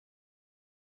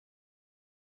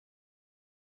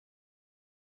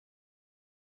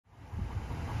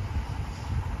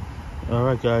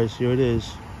Alright guys, here it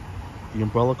is. The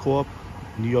Umbrella Corp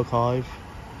New York Hive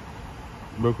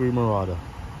Mercury Marauder.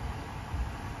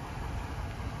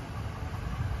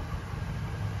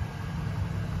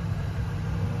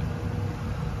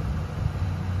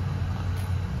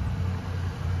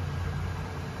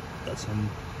 Got some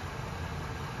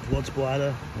blood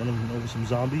splatter running over some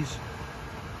zombies.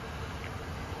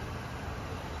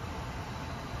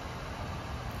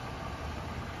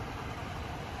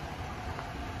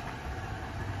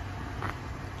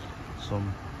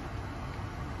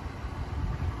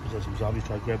 There's some zombies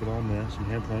try to grab it on there, some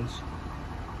handprints.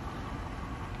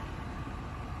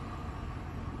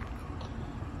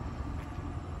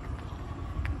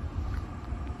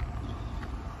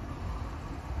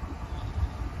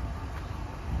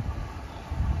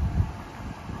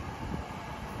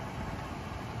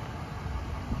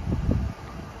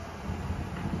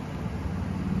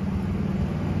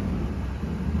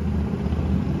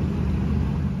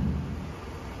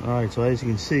 Alright, so as you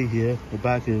can see here, the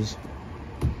back is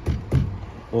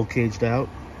all caged out.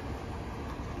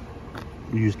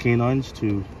 We use canines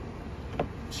to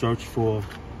search for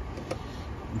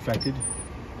infected.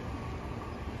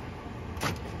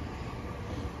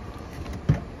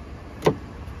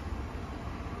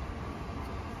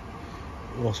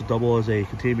 We'll also double as a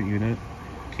containment unit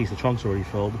in case the trunk's already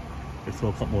filled. We throw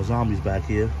a couple more zombies back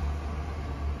here.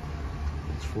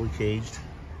 It's fully caged.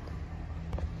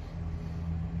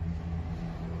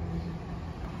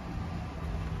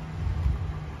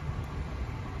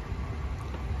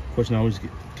 Question I always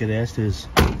get asked is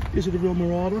it a real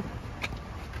Marauder?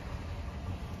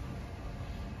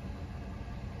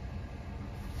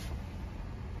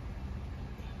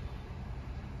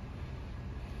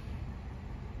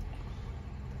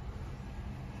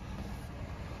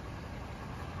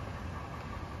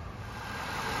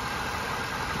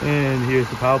 And here's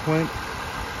the power plant,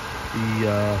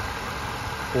 the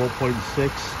 4.6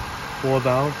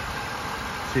 4-valve,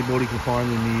 same motor you can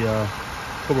find in the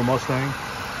Cobra Mustang.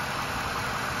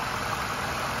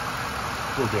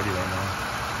 A little dirty right now.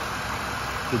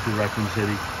 Good to Raccoon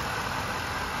City.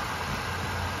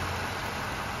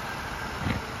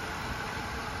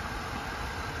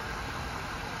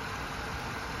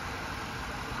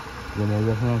 Then I'll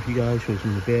walk around with you guys, show you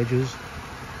some of the badges.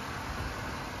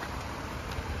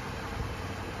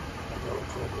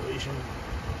 Corporation.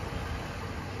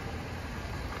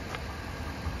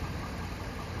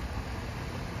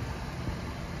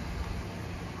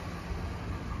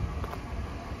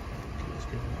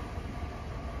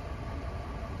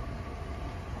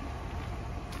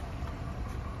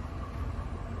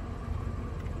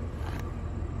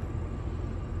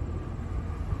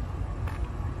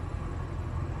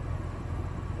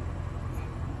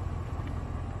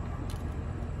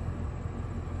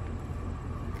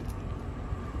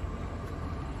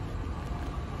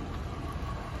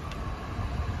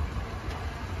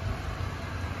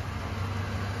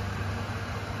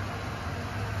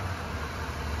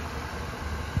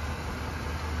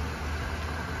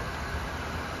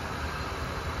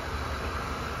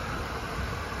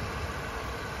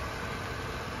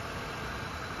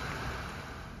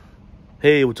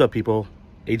 Hey, what's up people?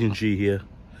 Agent G here.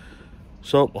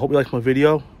 So, I hope you liked my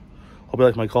video. Hope you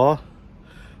liked my car.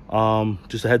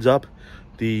 Just a heads up,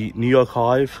 the New York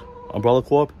Hive Umbrella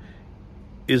Corp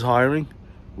is hiring.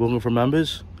 We're looking for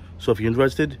members. So if you're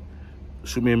interested,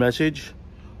 shoot me a message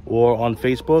or on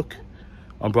Facebook,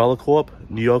 Umbrella Corp,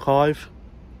 New York Hive.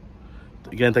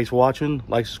 Again, thanks for watching.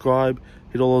 Like, subscribe,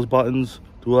 hit all those buttons,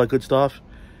 do all that good stuff,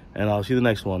 and I'll see you in the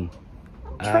next one.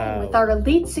 Train with our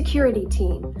elite security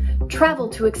team, travel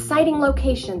to exciting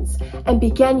locations, and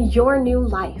begin your new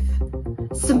life.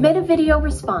 Submit a video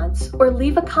response or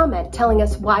leave a comment telling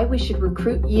us why we should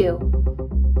recruit you.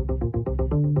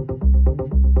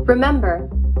 Remember,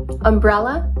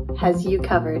 Umbrella has you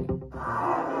covered.